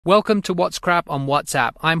Welcome to What's Crap on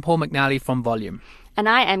WhatsApp. I'm Paul McNally from Volume. And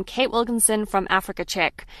I am Kate Wilkinson from Africa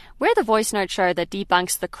Check. We're the voice note show that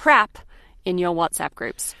debunks the crap in your WhatsApp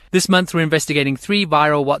groups. This month we're investigating 3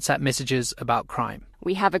 viral WhatsApp messages about crime.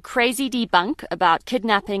 We have a crazy debunk about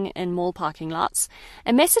kidnapping in mall parking lots,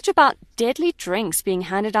 a message about deadly drinks being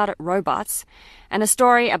handed out at robots, and a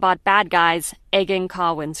story about bad guys egging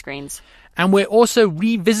car windscreens. And we're also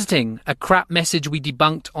revisiting a crap message we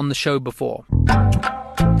debunked on the show before.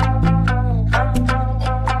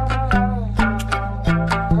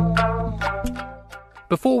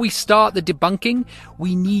 Before we start the debunking,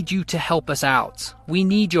 we need you to help us out. We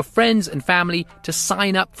need your friends and family to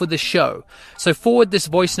sign up for the show. So forward this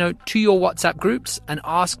voice note to your WhatsApp groups and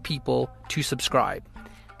ask people to subscribe.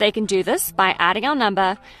 They can do this by adding our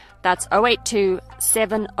number, that's 082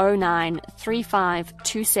 709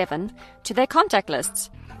 3527, to their contact lists,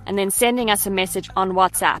 and then sending us a message on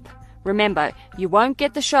WhatsApp. Remember, you won't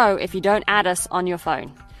get the show if you don't add us on your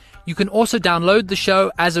phone. You can also download the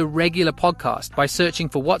show as a regular podcast by searching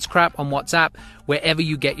for What's Crap on WhatsApp wherever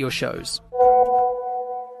you get your shows.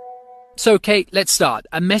 So, Kate, let's start.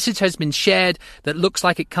 A message has been shared that looks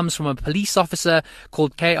like it comes from a police officer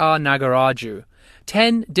called K.R. Nagaraju.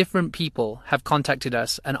 10 different people have contacted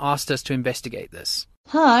us and asked us to investigate this.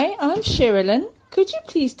 Hi, I'm Sherilyn. Could you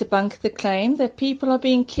please debunk the claim that people are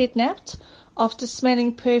being kidnapped after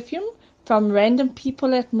smelling perfume from random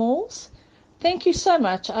people at malls? Thank you so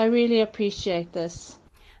much. I really appreciate this.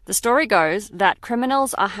 The story goes that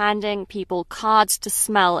criminals are handing people cards to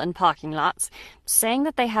smell in parking lots, saying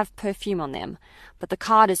that they have perfume on them, but the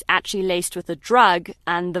card is actually laced with a drug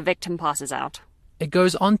and the victim passes out. It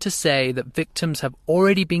goes on to say that victims have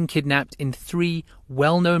already been kidnapped in 3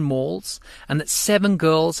 well-known malls and that 7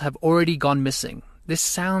 girls have already gone missing. This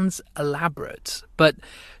sounds elaborate, but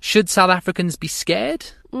should South Africans be scared?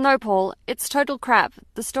 No, Paul, it's total crap.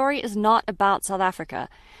 The story is not about South Africa.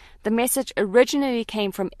 The message originally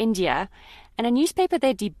came from India, and a newspaper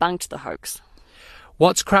there debunked the hoax.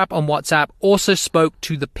 What's Crap on WhatsApp also spoke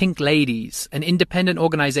to the Pink Ladies, an independent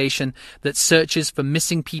organization that searches for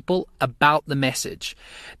missing people, about the message.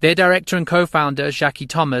 Their director and co-founder, Jackie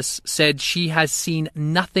Thomas, said she has seen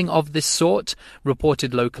nothing of this sort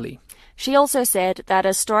reported locally. She also said that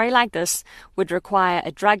a story like this would require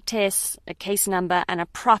a drug test, a case number, and a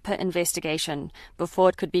proper investigation before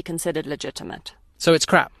it could be considered legitimate. So it's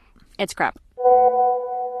crap? It's crap.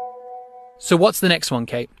 So what's the next one,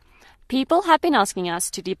 Kate? People have been asking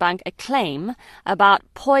us to debunk a claim about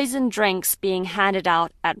poison drinks being handed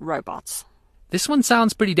out at robots. This one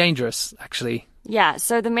sounds pretty dangerous, actually. Yeah,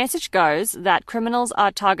 so the message goes that criminals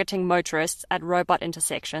are targeting motorists at robot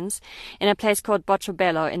intersections in a place called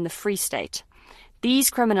Botshabelo in the Free State. These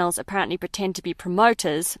criminals apparently pretend to be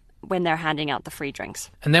promoters when they're handing out the free drinks.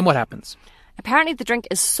 And then what happens? Apparently the drink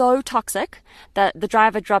is so toxic that the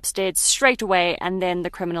driver drops dead straight away and then the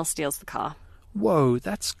criminal steals the car. Whoa,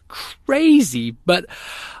 that's crazy. But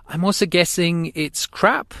I'm also guessing it's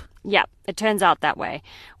crap. Yeah, it turns out that way.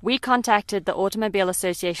 We contacted the Automobile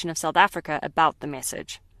Association of South Africa about the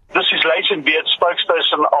message. This is Leighton Beard,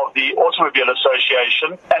 spokesperson of the Automobile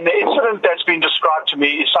Association, and the incident that's been described to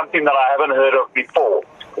me is something that I haven't heard of before.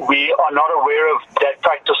 We are not aware of that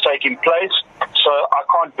practice taking place, so I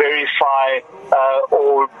can't verify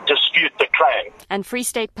or dispute the claim. And Free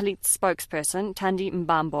State Police spokesperson Thandi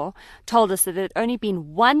Mbambo told us that there had only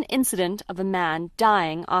been one incident of a man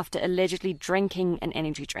dying after allegedly drinking an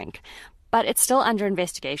energy drink, but it's still under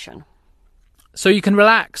investigation. So you can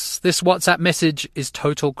relax. This WhatsApp message is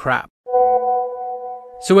total crap.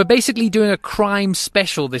 So we're basically doing a crime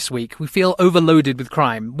special this week. We feel overloaded with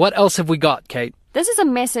crime. What else have we got, Kate? This is a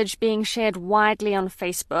message being shared widely on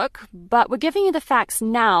Facebook, but we're giving you the facts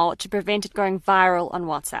now to prevent it going viral on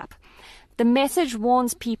WhatsApp. The message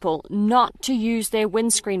warns people not to use their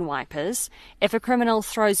windscreen wipers if a criminal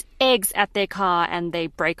throws eggs at their car and they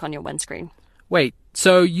break on your windscreen. Wait,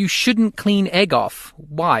 so you shouldn't clean egg off.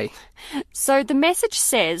 Why? So the message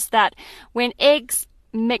says that when eggs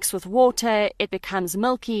mix with water, it becomes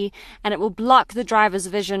milky and it will block the driver's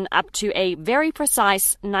vision up to a very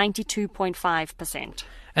precise 92.5%.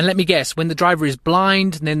 And let me guess, when the driver is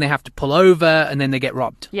blind, then they have to pull over and then they get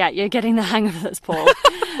robbed. Yeah, you're getting the hang of this, Paul.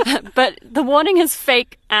 But the warning is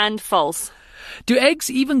fake and false. Do eggs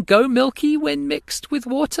even go milky when mixed with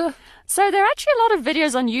water? So there are actually a lot of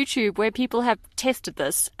videos on YouTube where people have tested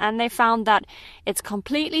this and they found that it's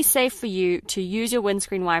completely safe for you to use your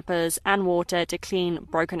windscreen wipers and water to clean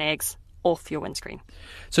broken eggs off your windscreen.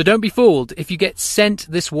 So don't be fooled. If you get sent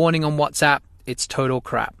this warning on WhatsApp, it's total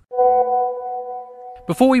crap.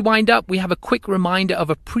 Before we wind up, we have a quick reminder of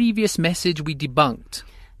a previous message we debunked.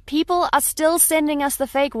 people are still sending us the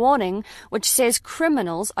fake warning, which says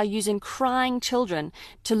criminals are using crying children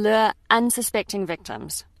to lure unsuspecting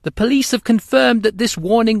victims. The police have confirmed that this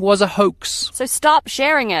warning was a hoax. So stop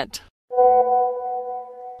sharing it.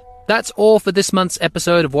 That's all for this month's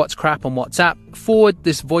episode of What's Crap on WhatsApp. Forward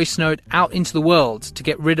this voice note out into the world to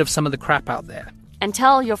get rid of some of the crap out there. And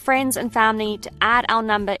tell your friends and family to add our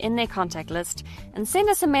number in their contact list and send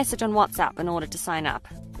us a message on WhatsApp in order to sign up.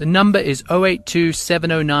 The number is 082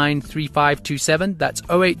 709 3527. That's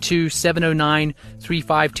 082 709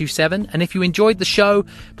 3527. And if you enjoyed the show,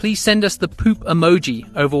 please send us the poop emoji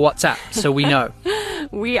over WhatsApp so we know.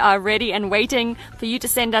 We are ready and waiting for you to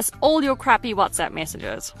send us all your crappy WhatsApp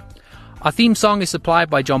messages. Our theme song is supplied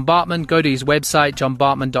by John Bartman. Go to his website,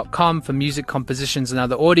 johnbartman.com, for music compositions and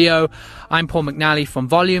other audio. I'm Paul McNally from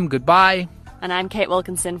Volume. Goodbye. And I'm Kate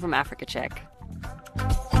Wilkinson from Africa Check.